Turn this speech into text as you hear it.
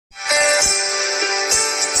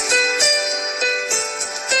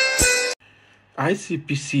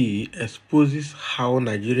ICPC exposes how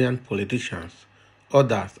Nigerian politicians,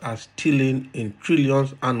 others are stealing in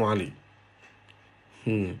trillions annually.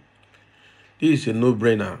 This is a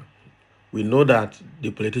no-brainer. We know that the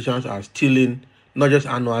politicians are stealing not just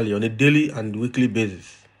annually, on a daily and weekly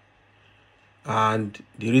basis. And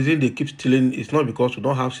the reason they keep stealing is not because we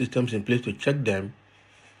don't have systems in place to check them,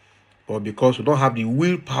 but because we don't have the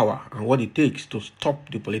willpower and what it takes to stop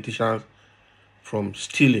the politicians from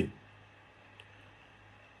stealing.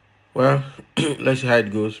 Well, let's see how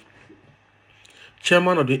it goes.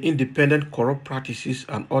 Chairman of the Independent Corrupt Practices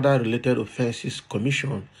and Other Related Offences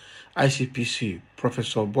Commission, ICPC,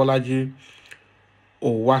 Professor Bolaji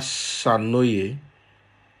Owasanoye,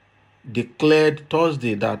 declared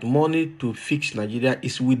Thursday that money to fix Nigeria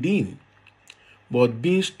is within, but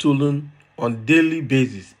being stolen on daily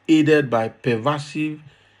basis, aided by pervasive,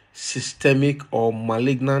 systemic or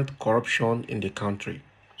malignant corruption in the country.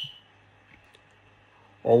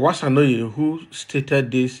 Owasanoye, who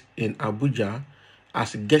stated this in Abuja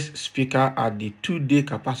as guest speaker at the two-day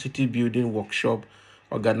capacity building workshop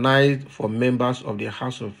organized for members of the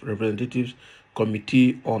House of Representatives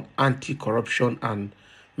Committee on Anti-Corruption and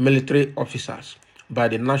Military Officers by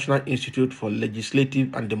the National Institute for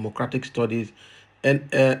Legislative and Democratic Studies,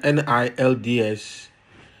 NILDS,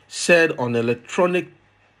 said on electronic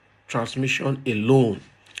transmission alone,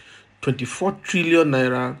 24 trillion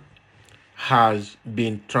naira has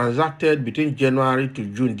been transacted between January to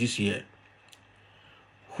June this year,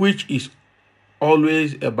 which is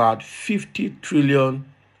always about 50 trillion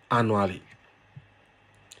annually.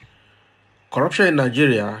 Corruption in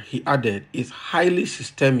Nigeria, he added, is highly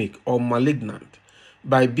systemic or malignant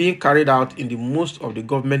by being carried out in the most of the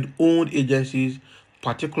government-owned agencies,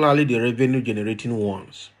 particularly the revenue-generating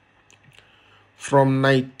ones. From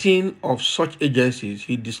 19 of such agencies,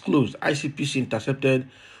 he disclosed ICPC intercepted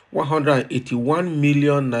 181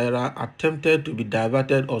 million naira attempted to be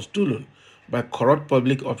diverted or stolen by corrupt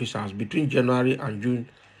public officers between January and June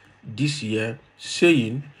this year,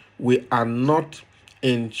 saying we are not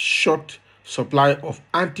in short supply of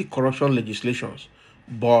anti-corruption legislations,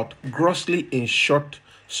 but grossly in short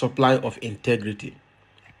supply of integrity.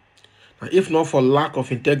 Now, if not for lack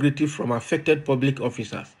of integrity from affected public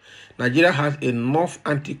officers, Nigeria has enough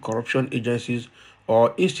anti-corruption agencies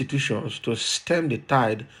or institutions to stem the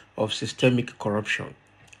tide of systemic corruption.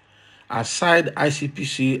 Aside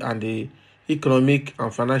ICPC and the Economic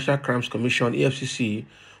and Financial Crimes Commission, EFCC,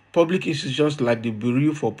 public institutions like the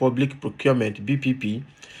Bureau for Public Procurement, BPP,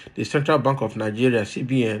 the Central Bank of Nigeria,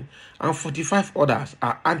 CBN, and 45 others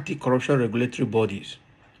are anti-corruption regulatory bodies.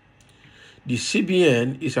 The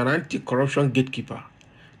CBN is an anti-corruption gatekeeper.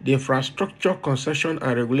 The Infrastructure Concession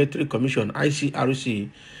and Regulatory Commission, ICRC,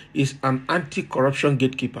 is an anti-corruption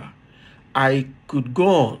gatekeeper. I could go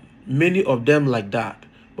on, many of them like that,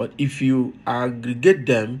 but if you aggregate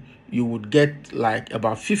them, you would get like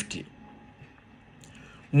about 50.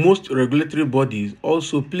 Most regulatory bodies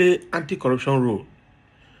also play anti-corruption role.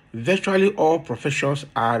 Virtually all professions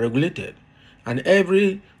are regulated, and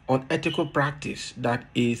every unethical practice that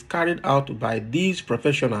is carried out by these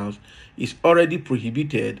professionals is already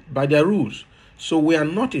prohibited by their rules. So we are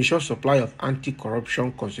not in short supply of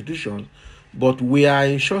anti-corruption constitutions, but we are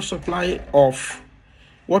in short supply of,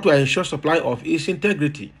 what we are in short supply of is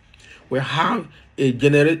integrity. We have a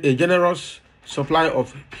generous supply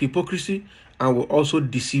of hypocrisy, and we also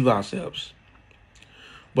deceive ourselves.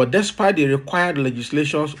 But despite the required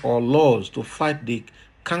legislations or laws to fight the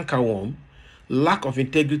cankerworm, lack of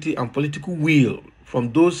integrity and political will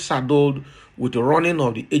from those saddled with the running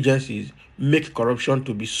of the agencies make corruption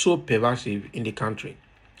to be so pervasive in the country.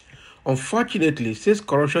 Unfortunately, since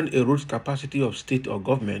corruption erodes capacity of state or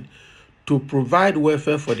government to provide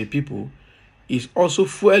welfare for the people, is also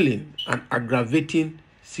fueling and aggravating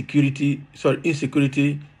insecurity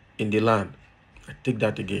in the land. I take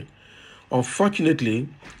that again. Unfortunately,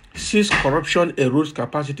 since corruption erodes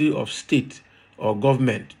capacity of state or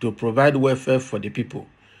government to provide welfare for the people,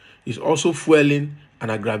 is also fueling and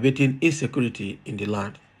aggravating insecurity in the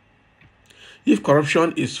land. If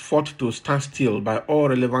corruption is fought to stand still by all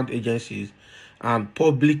relevant agencies and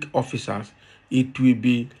public officers, it will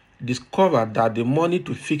be discovered that the money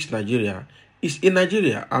to fix Nigeria is in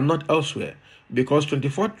Nigeria and not elsewhere, because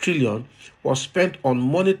 24 trillion was spent on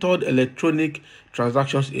monitored electronic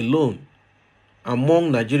transactions alone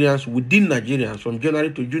among Nigerians within Nigerians from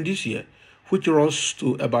January to June this year, which rose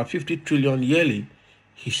to about 50 trillion yearly,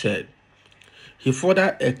 he said. He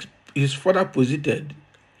further posited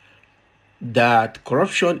that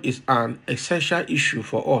corruption is an essential issue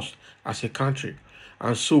for us as a country,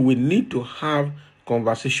 and so we need to have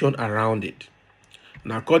conversation around it.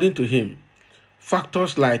 And according to him,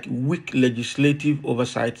 Factors like weak legislative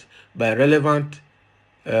oversight by relevant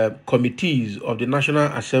committees of the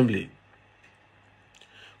National Assembly,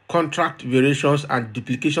 contract variations and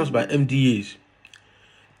duplications by MDAs,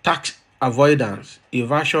 tax avoidance,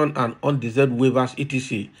 evasion, and undeserved waivers,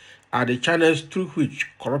 etc., are the channels through which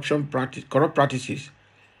corrupt practices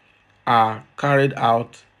are carried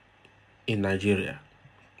out in Nigeria.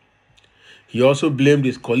 He also blamed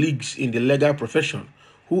his colleagues in the legal profession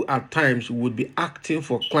who at times would be acting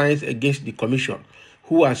for clients against the commission,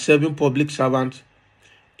 who are serving public servants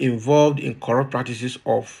involved in corrupt practices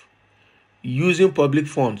of using public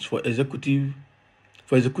funds for execution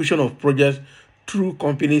of projects through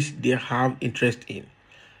companies they have interest in.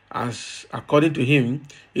 As according to him,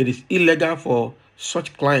 it is illegal for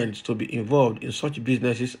such clients to be involved in such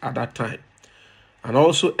businesses at that time, and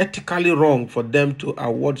also ethically wrong for them to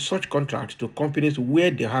award such contracts to companies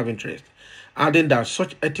where they have interest, adding that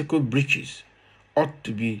such ethical breaches ought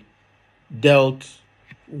to be dealt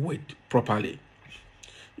with properly.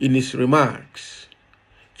 In his remarks,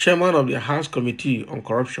 Chairman of the House Committee on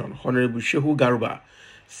Corruption, Honorable Shehu Garuba,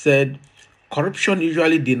 said corruption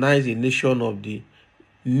usually denies a nation of the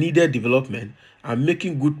needed development and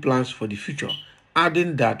making good plans for the future,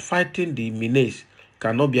 adding that fighting the menace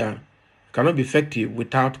cannot be effective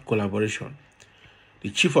without collaboration. The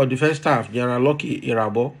Chief of Defense Staff, General Lucky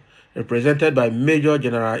Irabo, represented by Major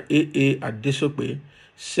General A.A. Adesope,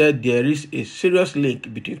 said there is a serious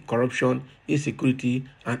link between corruption, insecurity,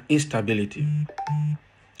 and instability.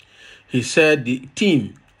 He said the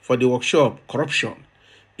theme for the workshop, Corruption,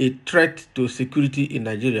 a Threat to Security in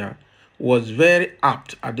Nigeria, was very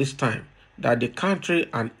apt at this time, that the country,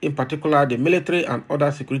 and in particular the military and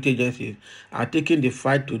other security agencies, are taking the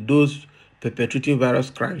fight to those perpetrating various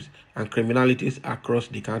crimes and criminalities across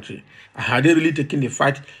the country. Are they really taking the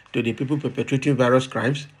fight to the people perpetrating various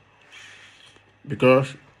crimes?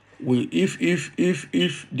 Because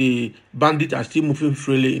if the bandits are still moving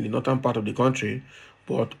freely in the northern part of the country,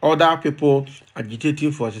 but other people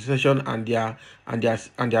agitating for secession and their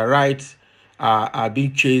rights are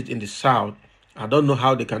being chased in the south, I don't know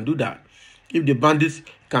how they can do that. If the bandits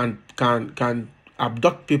can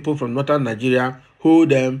abduct people from northern Nigeria, hold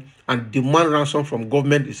them, and demand ransom from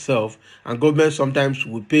government itself, and government sometimes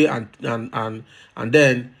will pay and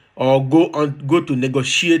then or go to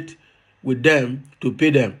negotiate with them to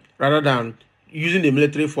pay them, rather than using the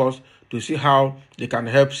military force to see how they can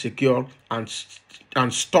help secure and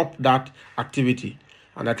stop that activity.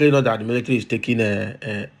 And I tell you now that the military is taking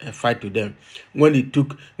a fight to them. When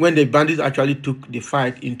the bandits actually took the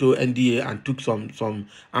fight into NDA and took some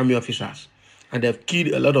army officers, and they've killed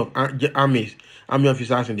a lot of army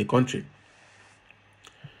officers in the country.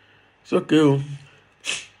 It's okay.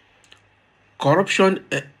 Corruption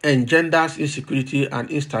engenders insecurity and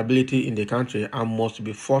instability in the country and must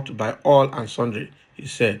be fought by all and sundry, he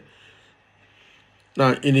said.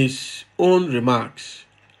 Now, in his own remarks,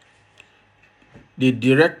 the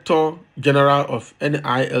Director General of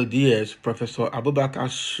NILDS, Professor Abubakar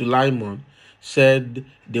Sulaiman, said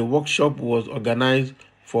the workshop was organized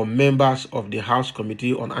for members of the House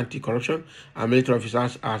Committee on Anti-Corruption and military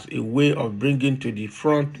officers as a way of bringing to the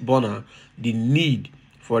front burner the need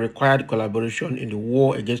for required collaboration in the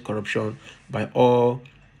war against corruption by all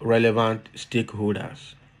relevant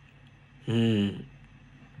stakeholders.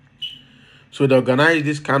 So they organize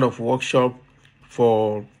this kind of workshop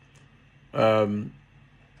for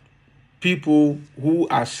people who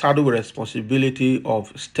are saddled with responsibility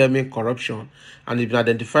of stemming corruption, and it's been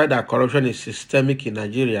identified that corruption is systemic in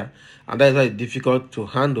Nigeria, and that is why it's difficult to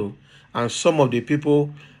handle. And some of the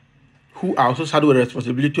people who are also saddled with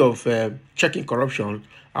responsibility of checking corruption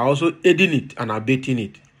are also aiding it and abating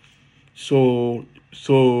it. So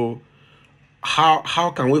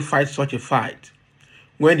how can we fight such a fight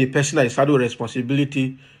when the person that is saddled with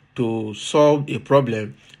responsibility to solve a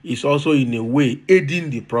problem is also in a way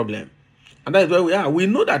aiding the problem? And that is where we are. We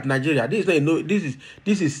know that Nigeria, this is a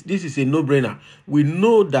no-brainer. We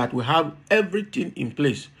know that we have everything in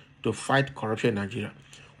place to fight corruption in Nigeria.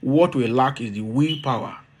 What we lack is the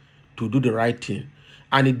willpower to do the right thing.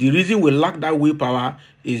 And the reason we lack that willpower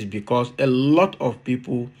is because a lot of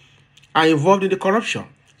people are involved in the corruption.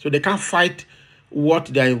 So they can't fight what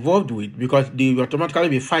they are involved with because they will automatically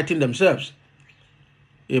be fighting themselves.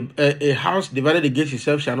 A house divided against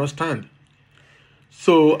itself shall not stand.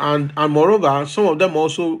 So, and moreover, some of them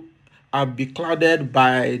also are beclouded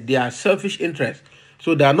by their selfish interests.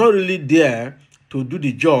 So they are not really there to do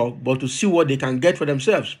the job, but to see what they can get for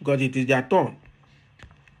themselves because it is their turn.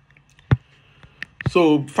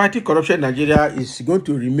 So fighting corruption in Nigeria is going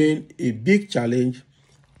to remain a big challenge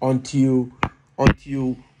until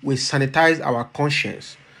we sanitize our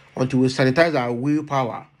conscience, until we sanitize our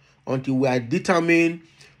willpower, until we are determined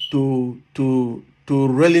to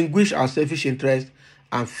relinquish our selfish interest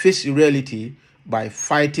and face reality by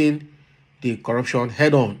fighting the corruption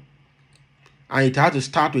head on. And it has to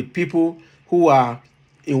start with people who are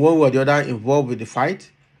in one way or the other involved with the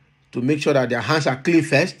fight, to make sure that their hands are clean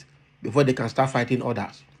first before they can start fighting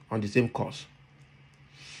others on the same cause.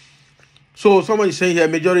 So somebody is saying here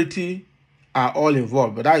majority are all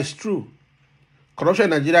involved, but that is true. Corruption in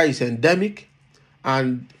Nigeria is endemic,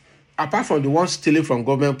 and apart from the ones stealing from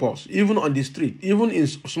government purse, even on the street, even in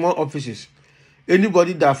small offices,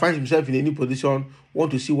 anybody that finds himself in any position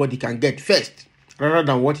wants to see what he can get first, rather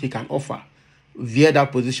than what he can offer via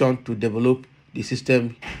that position to develop the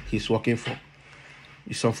system he's working for.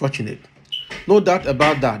 It's unfortunate. No doubt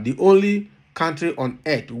about that. The only country on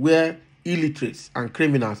earth where illiterates and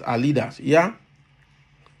criminals are leaders. Yeah.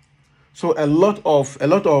 So a lot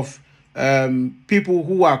of people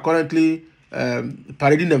who are currently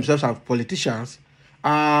parading themselves as politicians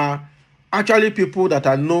are actually people that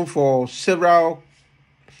are known for several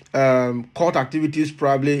court activities,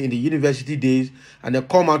 probably in the university days, and they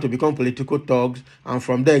come out to become political thugs, and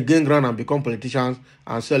from there gain ground and become politicians.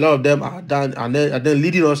 And so a lot of them are done, and they're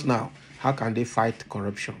leading us now. How can they fight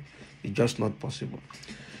corruption? It's just not possible.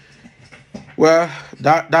 Well,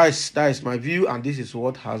 that is my view, and this is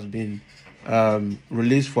what has been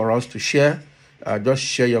released for us to share. Just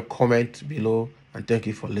share your comment below, and thank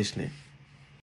you for listening.